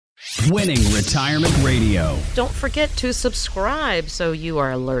Winning Retirement Radio. Don't forget to subscribe so you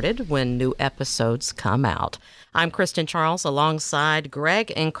are alerted when new episodes come out. I'm Kristen Charles alongside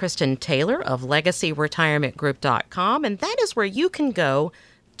Greg and Kristen Taylor of LegacyRetirementGroup.com, and that is where you can go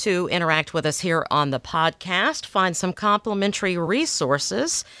to interact with us here on the podcast, find some complimentary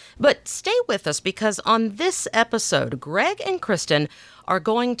resources. But stay with us because on this episode, Greg and Kristen are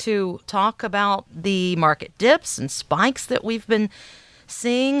going to talk about the market dips and spikes that we've been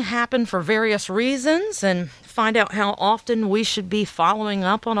seeing happen for various reasons and find out how often we should be following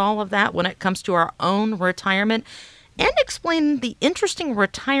up on all of that when it comes to our own retirement, and explain the interesting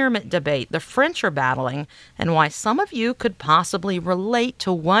retirement debate the French are battling and why some of you could possibly relate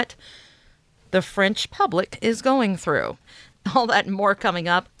to what the French public is going through. All that and more coming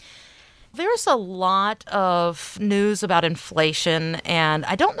up. There's a lot of news about inflation, and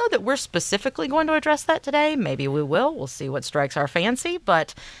I don't know that we're specifically going to address that today. Maybe we will. We'll see what strikes our fancy.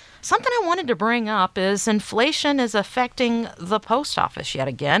 But something I wanted to bring up is inflation is affecting the post office yet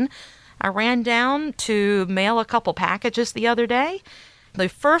again. I ran down to mail a couple packages the other day. The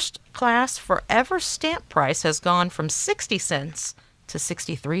first class forever stamp price has gone from 60 cents to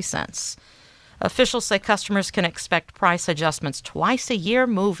 63 cents. Officials say customers can expect price adjustments twice a year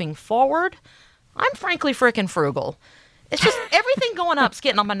moving forward. I'm frankly freaking frugal. It's just everything going up's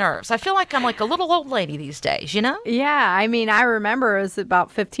getting on my nerves. I feel like I'm like a little old lady these days, you know? Yeah, I mean, I remember it was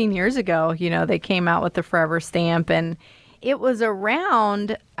about 15 years ago, they came out with the Forever Stamp, and it was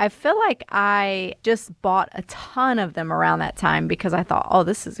around, I feel like I just bought a ton of them around that time because I thought, oh,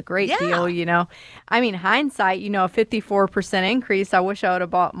 this is a great deal, I mean, hindsight, a 54% increase. I wish I would have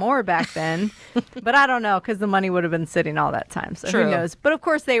bought more back then. But I don't know because the money would have been sitting all that time. So True. Who knows? But of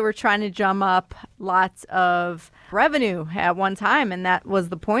course, they were trying to drum up lots of revenue at one time. And that was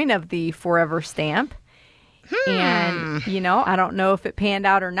the point of the Forever Stamp. And, I don't know if it panned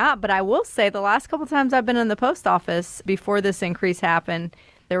out or not, but I will say the last couple times I've been in the post office before this increase happened,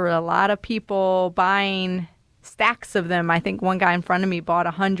 there were a lot of people buying stacks of them. I think one guy in front of me bought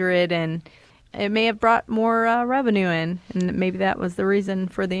 100, and it may have brought more revenue in, and maybe that was the reason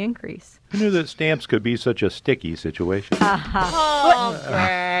for the increase. Who knew that stamps could be such a sticky situation? Oh,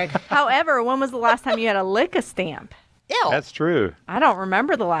 Greg. However, when was the last time you had to lick a stamp? Ew. That's true. I don't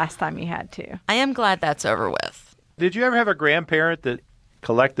remember the last time you had to. I am glad that's over with. Did you ever have a grandparent that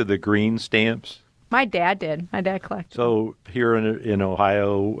collected the green stamps? My dad did. My dad collected. So here in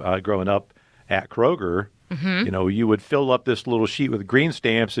Ohio, growing up at Kroger, you would fill up this little sheet with green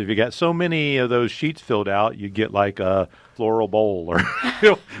stamps. If you got so many of those sheets filled out, you'd get like a floral bowl or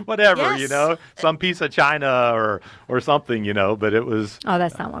whatever, Yes. some piece of china or something, but it was... Oh,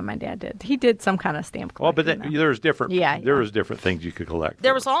 that's not what my dad did. He did some kind of stamp Well, collecting. but there's different. Yeah. There was different things you could collect.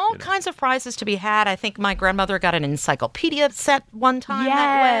 There was all kinds of prizes to be had. I think my grandmother got an encyclopedia set one time Yes,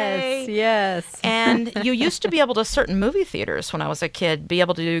 that way. yes. And you used to be able to, certain movie theaters when I was a kid, be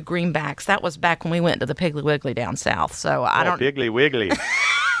able to do greenbacks. That was back when we went to the Piggly Wiggly down south. So I don't... Piggly Wiggly.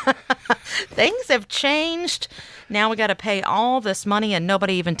 Things have changed. Now we got to pay all this money and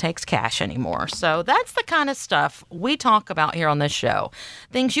nobody even takes cash anymore. So that's the kind of stuff we talk about here on this show.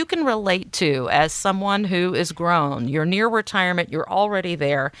 Things you can relate to as someone who is grown. You're near retirement. You're already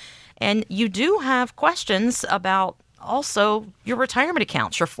there. And you do have questions about also your retirement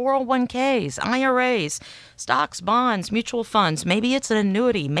accounts, your 401ks, IRAs, stocks, bonds, mutual funds. Maybe it's an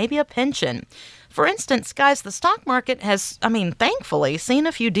annuity, maybe a pension. For instance, guys, the stock market has, thankfully, seen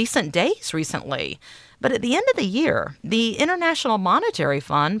a few decent days recently. But at the end of the year, the International Monetary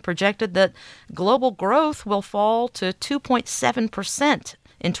Fund projected that global growth will fall to 2.7%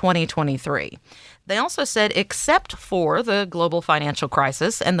 in 2023. They also said, except for the global financial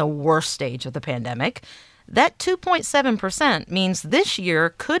crisis and the worst stage of the pandemic, that 2.7% means this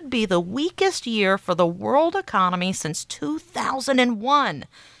year could be the weakest year for the world economy since 2001.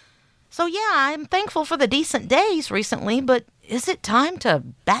 So yeah, I'm thankful for the decent days recently, but is it time to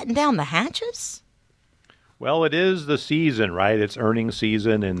batten down the hatches? Well, it is the season, right? It's earnings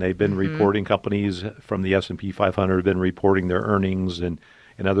season, and they've been reporting, companies from the S&P 500 have been reporting their earnings, and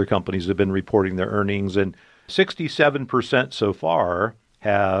other companies have been reporting their earnings, and 67% so far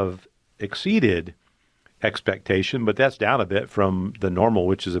have exceeded expectation, but that's down a bit from the normal,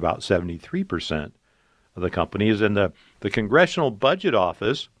 which is about 73% of the companies. And the Congressional Budget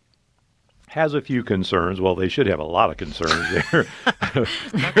Office has a few concerns. Well, they should have a lot of concerns there.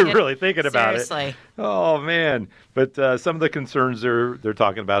 They're really thinking about Seriously. it. Oh, man. But some of the concerns they're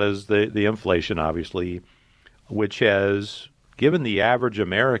talking about is the inflation, obviously, which has given the average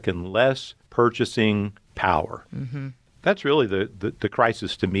American less purchasing power. Mm-hmm. That's really the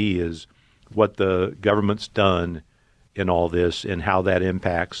crisis to me, is what the government's done in all this and how that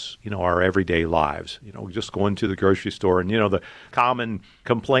impacts, our everyday lives. Just going to the grocery store and, the common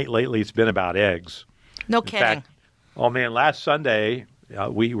complaint lately has been about eggs. No kidding. In fact, oh man, last Sunday,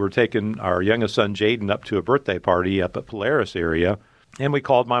 we were taking our youngest son, Jaden, up to a birthday party up at Polaris area. And we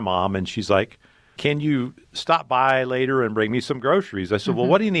called my mom and she's like, can you stop by later and bring me some groceries? I said, well,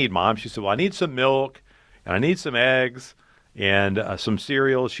 what do you need, Mom? She said, well, I need some milk and I need some eggs and some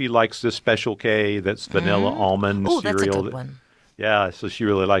cereal. She likes this Special K that's vanilla almond cereal. That's a good one. Yeah, so she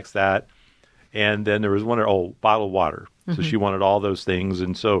really likes that. And then there was bottle of water. So she wanted all those things.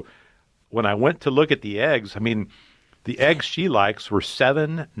 And so when I went to look at the eggs, the eggs she likes were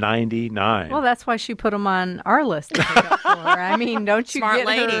 $7.99. Well, that's why she put them on our list to pick up for her. Don't you Smart get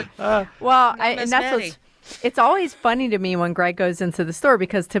lady. her? And that's it's always funny to me when Greg goes into the store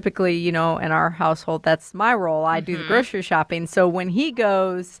because typically, in our household, that's my role. I do the grocery shopping. So when he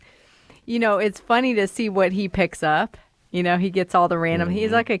goes, it's funny to see what he picks up. He gets all the random.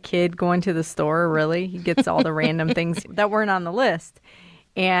 He's like a kid going to the store, really. He gets all the random things that weren't on the list.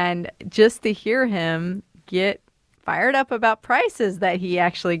 And just to hear him get fired up about prices that he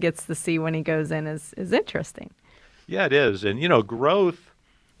actually gets to see when he goes in is interesting. Yeah, it is. And, growth,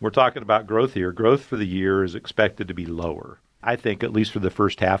 we're talking about growth here. Growth for the year is expected to be lower. I think at least for the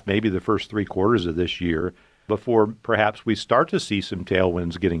first half, maybe the first 3 quarters of this year, before perhaps we start to see some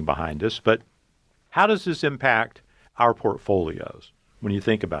tailwinds getting behind us. But how does this impact our portfolios when you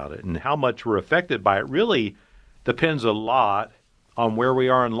think about it? And how much we're affected by it really depends a lot on where we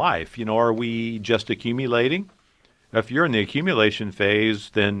are in life. Are we just accumulating? If you're in the accumulation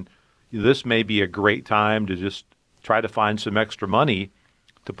phase, then this may be a great time to just try to find some extra money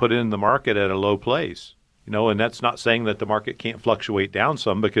to put in the market at a low place. And that's not saying that the market can't fluctuate down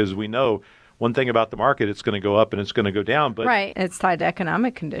some, because we know one thing about the market, it's going to go up and it's going to go down. But right. It's tied to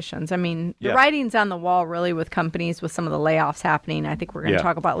economic conditions. The writing's on the wall really with companies with some of the layoffs happening. I think we're going to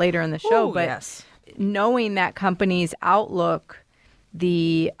talk about later in the show. Ooh, but yes. Knowing that companies' outlook,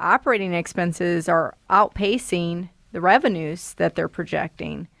 the operating expenses are outpacing the revenues that they're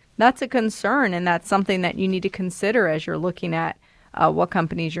projecting. That's a concern, and that's something that you need to consider as you're looking at what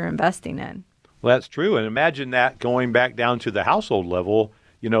companies you're investing in. Well, that's true. And imagine that going back down to the household level,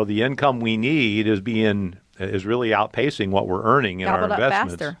 the income we need is really outpacing what we're earning in our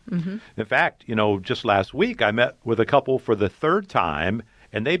investments. Faster. Mm-hmm. In fact, just last week I met with a couple for the 3rd time,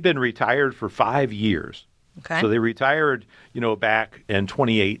 and they've been retired for 5 years. Okay. So they retired, back in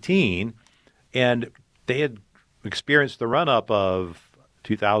 2018, and they had experienced the run-up of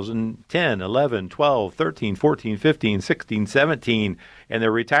 2010, 11, 12, 13, 14, 15, 16, 17, and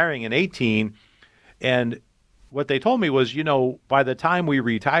they're retiring in 18. And what they told me was, by the time we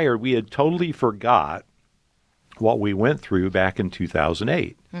retired, we had totally forgot what we went through back in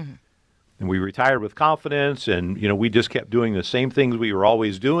 2008. Mm-hmm. And we retired with confidence, and, we just kept doing the same things we were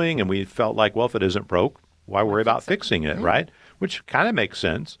always doing, and we felt like, well, if it isn't broke, why worry about fixing it, right? Which kind of makes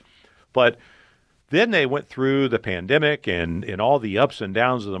sense. But then they went through the pandemic and all the ups and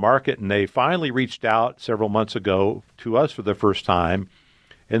downs of the market, and they finally reached out several months ago to us for the first time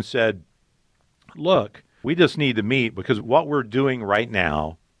and said, look, we just need to meet because what we're doing right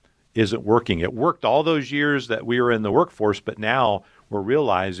now isn't working. It worked all those years that we were in the workforce, but now we're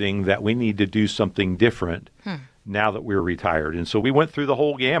realizing that we need to do something different now that we're retired. And so we went through the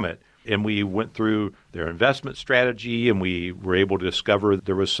whole gamut. And we went through their investment strategy, and we were able to discover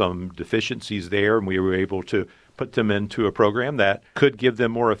there was some deficiencies there, and we were able to put them into a program that could give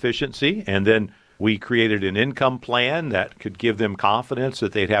them more efficiency. And then we created an income plan that could give them confidence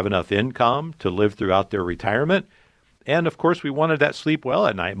that they'd have enough income to live throughout their retirement. And, of course, we wanted that sleep well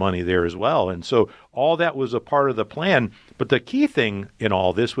at night money there as well. And so all that was a part of the plan. But the key thing in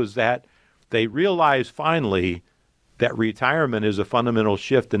all this was that they realized finally that retirement is a fundamental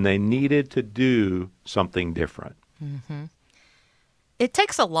shift, and they needed to do something different. Mm-hmm. It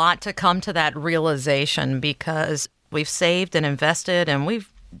takes a lot to come to that realization because we've saved and invested and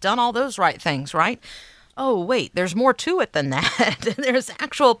we've done all those right things, right? Oh, wait, there's more to it than that. There's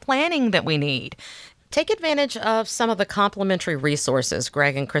actual planning that we need. Take advantage of some of the complimentary resources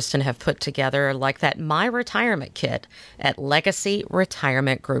Greg and Kristen have put together, like that My Retirement Kit at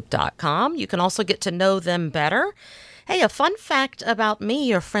LegacyRetirementGroup.com. You can also get to know them better. Hey, a fun fact about me,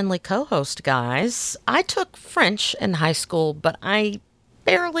 your friendly co-host, guys. I took French in high school, but I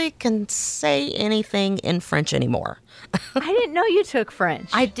barely can say anything in French anymore. I didn't know you took French.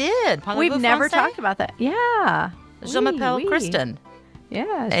 I did. We've never talked about that. Yeah. Je m'appelle Kristen.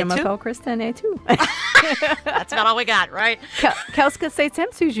 Yeah, je m'appelle Kristen et tout. That's about all we got, right? Qu'est-ce que c'est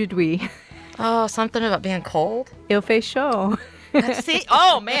aujourd'hui? Oh, something about being cold? Il fait chaud. See?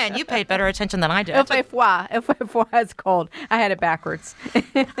 Oh, man, you paid better attention than I did. Feuille is cold. I had it backwards.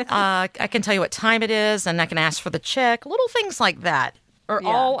 I can tell you what time it is, and I can ask for the check. Little things like that are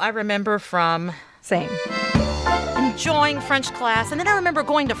all I remember from Same. enjoying French class. And then I remember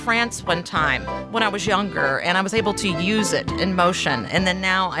going to France one time when I was younger, and I was able to use it in motion. And then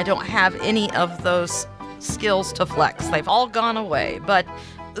now I don't have any of those skills to flex. They've all gone away. But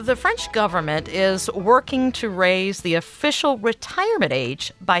the French government is working to raise the official retirement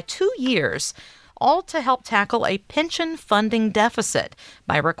age by 2 years, all to help tackle a pension funding deficit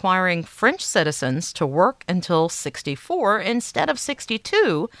by requiring French citizens to work until 64 instead of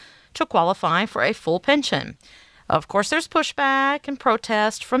 62 to qualify for a full pension. Of course, there's pushback and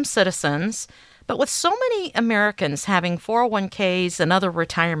protest from citizens, but with so many Americans having 401ks and other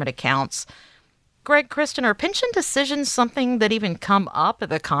retirement accounts, Greg, Kristen, are pension decisions something that even come up at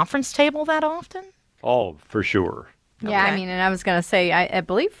the conference table that often? Oh, for sure. Yeah, Okay. I mean, and I was going to say, I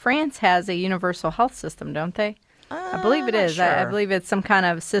believe France has a universal health system, don't they? I believe it not is. I sure. believe it's some kind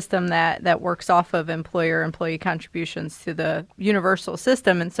of system that works off of employee contributions to the universal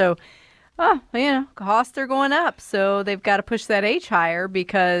system. And so, costs are going up. So they've got to push that age higher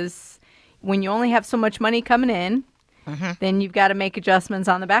because when you only have so much money coming in, then you've got to make adjustments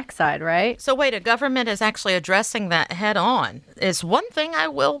on the backside, right? So wait, a government is actually addressing that head on is one thing I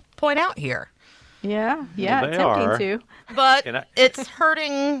will point out here. Yeah, they attempting are. to. But And it's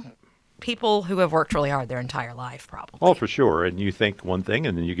hurting people who have worked really hard their entire life, probably. Oh, for sure. And you think one thing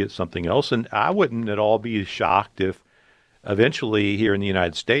and then you get something else. And I wouldn't at all be shocked if eventually here in the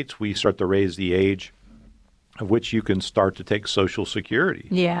United States we start to raise the age of which you can start to take Social Security.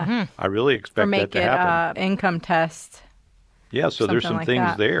 Yeah. I really Or expect that make to it happen. Income test. Yeah, so there's something some like things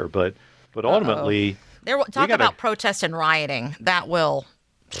that. there. But ultimately, Talk gotta- about protest and rioting. That will.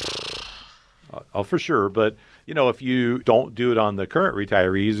 oh, for sure. But, if you don't do it on the current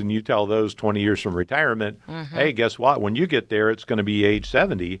retirees and you tell those 20 years from retirement, hey, guess what? When you get there, it's going to be age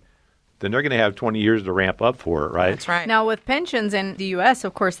 70, then they're going to have 20 years to ramp up for it, right? That's right. Now, with pensions in the U.S.,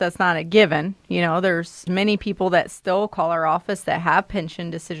 of course, that's not a given. There's many people that still call our office that have pension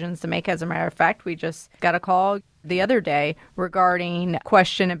decisions to make. As a matter of fact, we just got a call the other day regarding a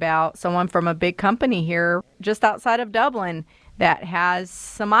question about someone from a big company here just outside of Dublin that has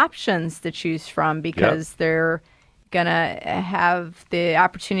some options to choose from because they're going to have the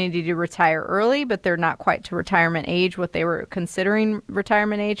opportunity to retire early, but they're not quite to retirement age, what they were considering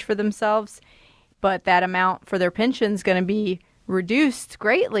retirement age for themselves. But that amount for their pension is going to be reduced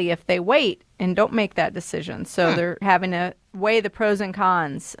greatly if they wait and don't make that decision. So they're having to weigh the pros and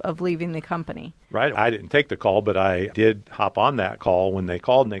cons of leaving the company. Right. I didn't take the call, but I did hop on that call when they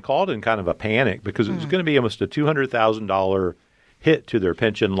called, and they called in kind of a panic because it was going to be almost a $200,000 hit to their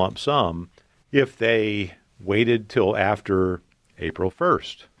pension lump sum if they waited till after April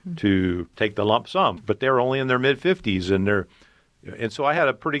 1st to take the lump sum. But they're only in their mid-50s, and so I had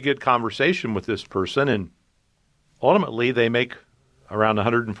a pretty good conversation with this person, and ultimately they make around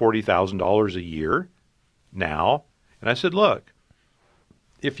 $140,000 a year now. And I said, look,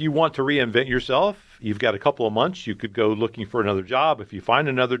 if you want to reinvent yourself, you've got a couple of months. You could go looking for another job. If you find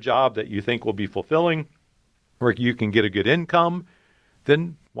another job that you think will be fulfilling, where you can get a good income,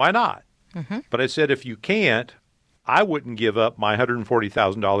 then why not? But I said, if you can't, I wouldn't give up my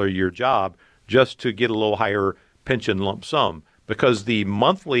 $140,000 a year job just to get a little higher pension lump sum because the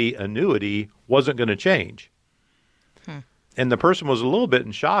monthly annuity wasn't going to change. And the person was a little bit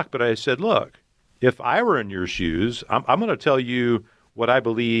in shock, but I said, look, if I were in your shoes, I'm going to tell you what I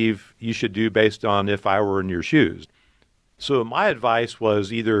believe you should do based on if I were in your shoes. So my advice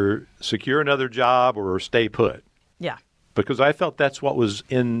was either secure another job or stay put, Yeah. because I felt that's what was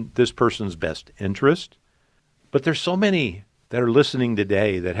in this person's best interest. But there's so many that are listening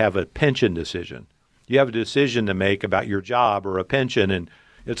today that have a pension decision. You have a decision to make about your job or a pension, and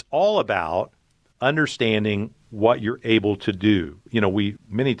it's all about understanding what you're able to do. We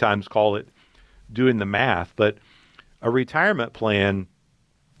many times call it doing the math, but a retirement plan,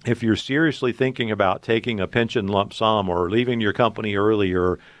 if you're seriously thinking about taking a pension lump sum or leaving your company early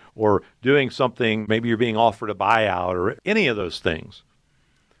or doing something, maybe you're being offered a buyout or any of those things,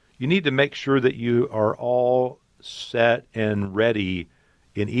 you need to make sure that you are all set and ready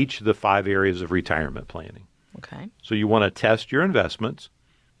in each of the 5 areas of retirement planning. Okay. So you want to test your investments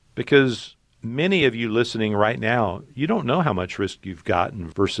because many of you listening right now, you don't know how much risk you've gotten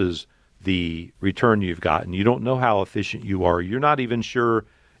versus the return you've gotten. You don't know how efficient you are. You're not even sure,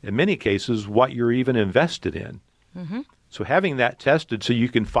 in many cases, what you're even invested in. So having that tested so you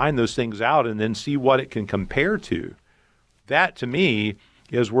can find those things out and then see what it can compare to, that to me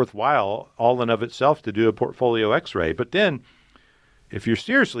is worthwhile all in of itself to do a portfolio x-ray. But then if you're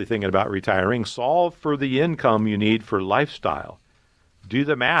seriously thinking about retiring, solve for the income you need for lifestyle. Do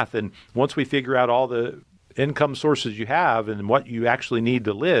the math. And once we figure out all the income sources you have and what you actually need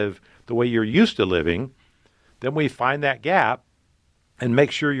to live the way you're used to living, then we find that gap and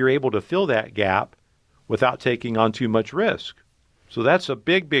make sure you're able to fill that gap without taking on too much risk. So that's a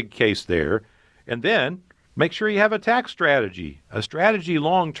big, big case there. And then make sure you have a tax strategy, a strategy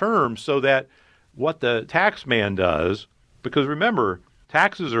long term, so that what the tax man does, because remember,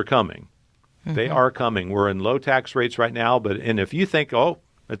 taxes are coming. Mm-hmm. They are coming. We're in low tax rates right now, and if you think, oh,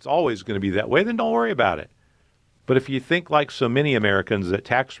 it's always going to be that way, then don't worry about it. But if you think like so many Americans that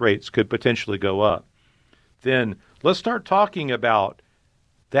tax rates could potentially go up, then let's start talking about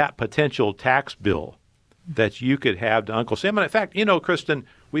that potential tax bill that you could have to Uncle Sam. And in fact, Kristen,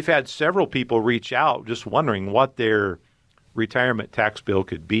 we've had several people reach out just wondering what their retirement tax bill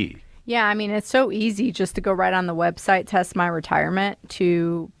could be. Yeah, I mean, it's so easy just to go right on the website, Test My Retirement,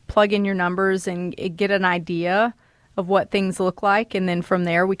 to plug in your numbers and get an idea of what things look like. And then from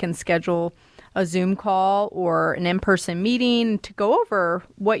there, we can schedule a Zoom call or an in-person meeting to go over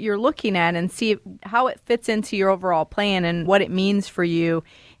what you're looking at and see how it fits into your overall plan and what it means for you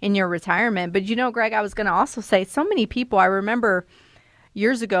in your retirement. But Greg, I was going to also say, so many people, I remember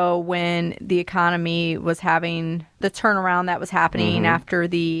years ago when the economy was having the turnaround that was happening after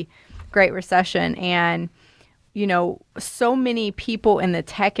the Great Recession, and so many people in the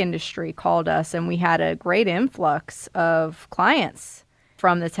tech industry called us, and we had a great influx of clients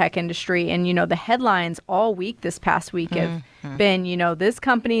from the tech industry. And, the headlines all week this past week have been, this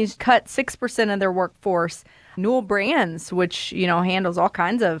company's cut 6% of their workforce. Newell Brands, which, handles all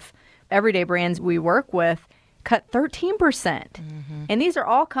kinds of everyday brands we work with, cut 13%. And these are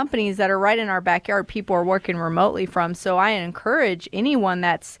all companies that are right in our backyard, people are working remotely from. So I encourage anyone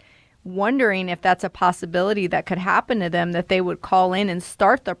that's wondering if that's a possibility that could happen to them, that they would call in and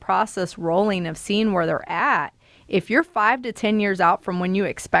start the process rolling of seeing where they're at. If you're 5 to 10 years out from when you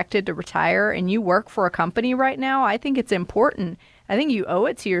expected to retire and you work for a company right now, I think it's important. I think you owe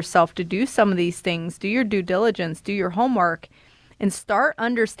it to yourself to do some of these things, do your due diligence, do your homework, and start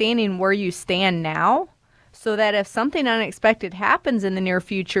understanding where you stand now so that if something unexpected happens in the near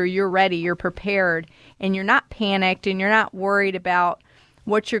future, you're ready, you're prepared, and you're not panicked and you're not worried about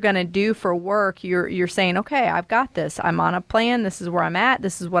what you're going to do for work. You're saying, okay, I've got this. I'm on a plan. This is where I'm at.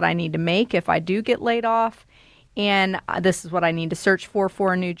 This is what I need to make if I do get laid off. And this is what I need to search for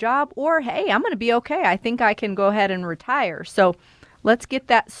a new job. Or, hey, I'm going to be okay. I think I can go ahead and retire. So let's get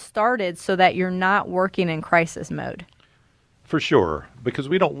that started so that you're not working in crisis mode. For sure, because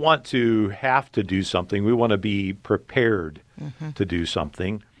we don't want to have to do something. We want to be prepared to do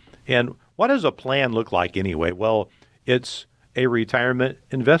something. And what does a plan look like anyway? Well, it's a retirement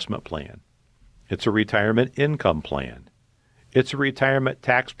investment plan. It's a retirement income plan. It's a retirement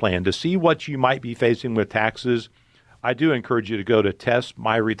tax plan. To see what you might be facing with taxes, I do encourage you to go to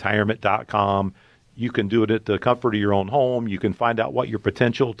testmyretirement.com. You can do it at the comfort of your own home. You can find out what your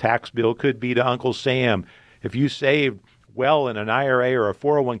potential tax bill could be to Uncle Sam. If you saved well in an IRA or a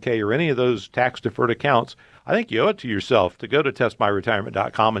 401k or any of those tax-deferred accounts, I think you owe it to yourself to go to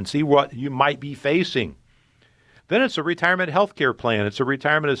testmyretirement.com and see what you might be facing. Then it's a retirement health care plan. It's a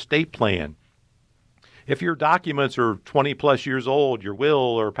retirement estate plan. If your documents are 20 plus years old, your will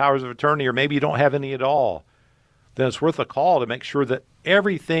or powers of attorney, or maybe you don't have any at all, then it's worth a call to make sure that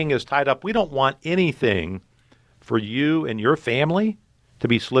everything is tied up. We don't want anything for you and your family to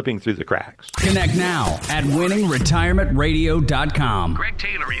be slipping through the cracks. Connect now at winningretirementradio.com. Greg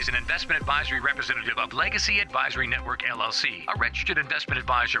Taylor is an investment advisory representative of Legacy Advisory Network, LLC, a registered investment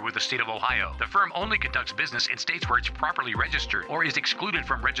advisor with the state of Ohio. The firm only conducts business in states where it's properly registered or is excluded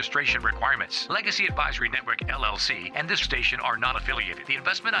from registration requirements. Legacy Advisory Network, LLC, and this station are not affiliated. The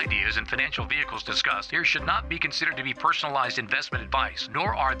investment ideas and financial vehicles discussed here should not be considered to be personalized investment advice,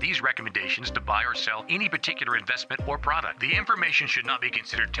 nor are these recommendations to buy or sell any particular investment or product. The information should not be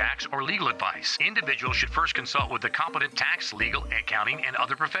considered tax or legal advice. Individuals should first consult with the competent tax, legal, accounting, and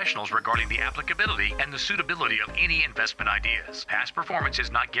other professionals regarding the applicability and the suitability of any investment ideas. Past performance is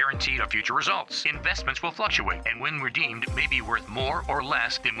not guaranteed of future results. Investments will fluctuate and when redeemed may be worth more or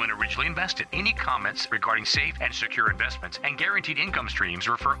less than when originally invested. Any comments regarding safe and secure investments and guaranteed income streams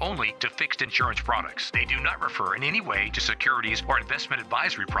refer only to fixed insurance products. They do not refer in any way to securities or investment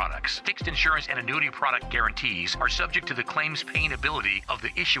advisory products. Fixed insurance and annuity product guarantees are subject to the claims paying ability of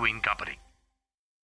the issuing company.